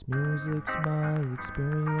music's my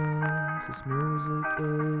experience. This music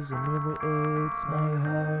is a mirror, it's my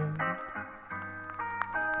heart.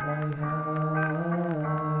 My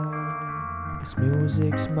heart. This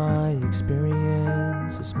music's my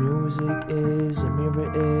experience. This music is a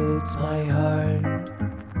mirror, it's my heart.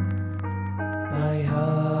 My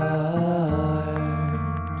heart.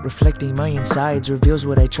 Reflecting my insides reveals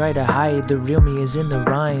what I try to hide. The real me is in the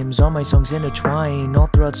rhymes. All my songs intertwine all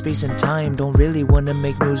throughout space and time. Don't really wanna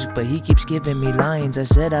make music, but he keeps giving me lines. I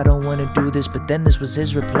said I don't wanna do this, but then this was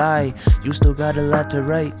his reply. You still got a lot to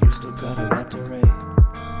write. You still got a lot to write.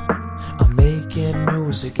 I'm making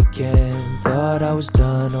music again. Thought I was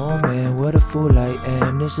done, oh man, what a fool I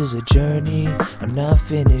am. This is a journey, I'm not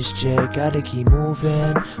finished yet. Gotta keep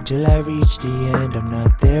moving till I reach the end. I'm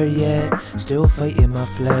not there yet, still fighting my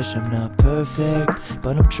flesh. I'm not perfect,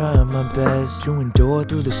 but I'm trying my best to endure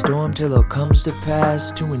through the storm till all comes to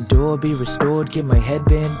pass. To endure, be restored, get my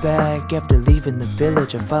headband back. After leaving the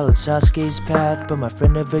village, I followed Sasuke's path, but my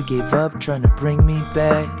friend never gave up, trying to bring me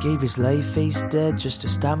back. Gave his life face dead just to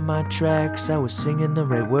stop my tracks. I was singing the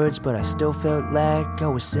right words, but I still felt lack. I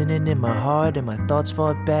was sinning in my heart and my thoughts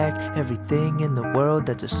fought back. Everything in the world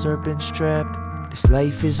that's a serpent's trap. This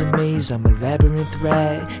life is a maze, I'm a labyrinth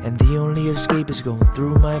rat, and the only escape is going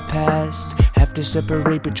through my past. Have to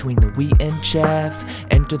separate between the wheat and chaff.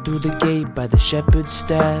 Enter through the gate by the shepherd's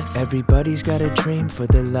staff. Everybody's got a dream for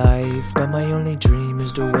their life, but my only dream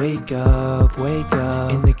is to wake up, wake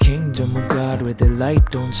up in the kingdom of God, where the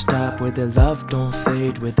light don't stop, where the love don't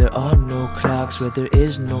fade, where there are no clocks, where there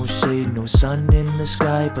is no shade, no sun in the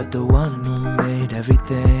sky, but the one who made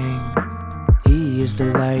everything. He is the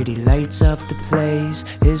light, he lights up the place.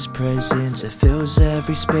 His presence, it fills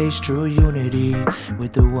every space. True unity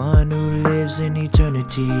with the one who lives in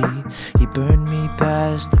eternity. He burned me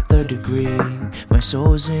past the third degree. My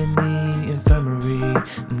soul's in the infirmary.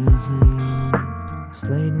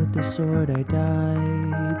 Slain with the sword I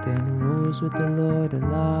died, then rose with the Lord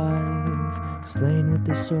alive. Slain with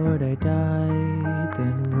the sword I died,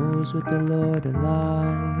 then rose with the Lord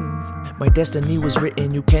alive. My destiny was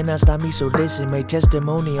written, you cannot stop me, so listen. My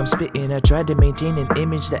testimony I'm spitting, I tried to maintain an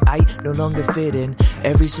image that I no longer fit in.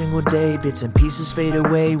 Every single day, bits and pieces fade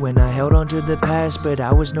away when I held on to the past, but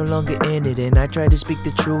I was no longer in it. And I tried to speak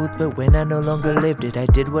the truth, but when I no longer lived it, I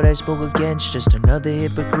did what I spoke against, just another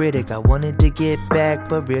hypocritic. I wanted to get back,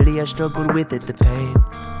 but really I struggled with it, the pain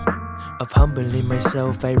of humbling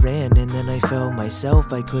myself. I ran and then I fell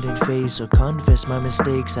myself. I couldn't face or confess my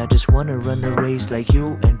mistakes. I just wanna run the race like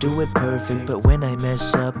you and do it perfect, but when I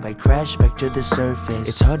mess up, I crash back to the surface.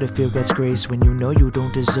 It's hard to feel God's grace when you know you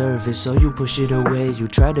don't deserve it, so you push it away. You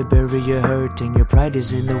try to bury your hurt and your pride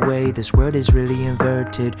is in the way. This world is really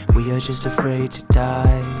inverted, we are just afraid to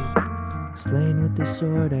die. Slain with the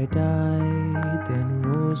sword I died, then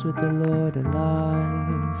rose with the Lord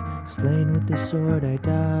alive. Slain with the sword I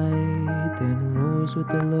died, then rose with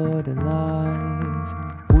the Lord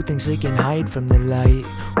alive. Who thinks they can hide from the light?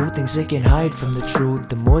 Who thinks they can hide from the truth?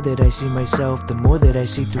 The more that I see myself, the more that I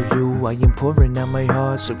see through you. I am pouring out my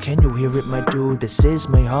heart, so can you hear it, my dude? This is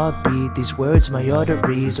my heartbeat, these words my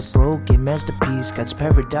arteries. A broken masterpiece, God's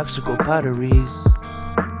paradoxical potteries.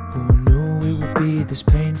 Who knew it would be this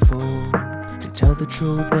painful? Tell the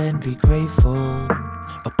truth and be grateful.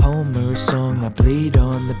 A poem or a song, I bleed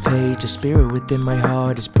on the page. A spirit within my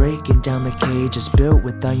heart is breaking down the cage. It's built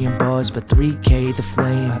with iron bars, but 3K the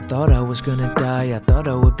flame. I thought I was gonna die, I thought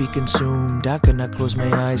I would be consumed. I could not close my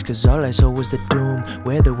eyes, cause all I saw was the doom.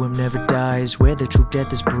 Where the worm never dies, where the true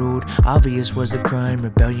death is brewed. Obvious was the crime,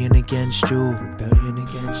 rebellion against you. Rebellion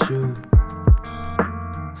against you.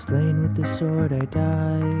 Slain with the sword I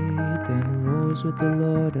died, then rose with the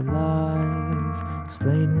Lord alive.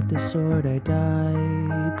 Slain with the sword I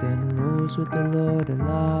died, then rose with the Lord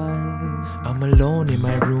alive. I'm alone in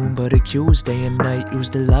my room, but accused day and night. Use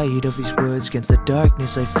the light of these words against the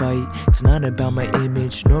darkness I fight. It's not about my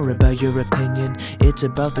image, nor about your opinion. It's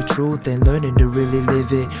about the truth and learning to really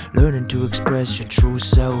live it. Learning to express your true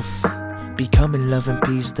self. Becoming love and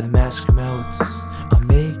peace, the mask melts. I'm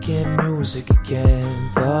making music again.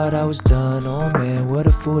 Thought I was done, oh man, what a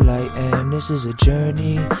fool I am. This is a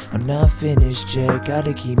journey, I'm not finished yet.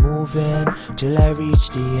 Gotta keep moving till I reach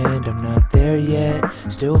the end. I'm not there yet,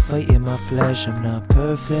 still fighting my flesh. I'm not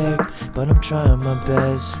perfect, but I'm trying my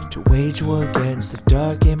best to wage war against the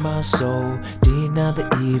dark in my soul. Deny the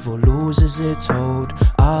evil loses its hold.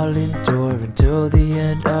 I'll endure until the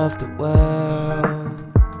end of the world.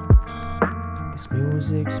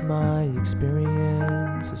 Music's my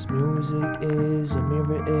experience. This music is a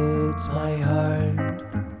mirror, it's my heart.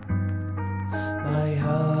 My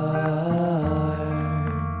heart.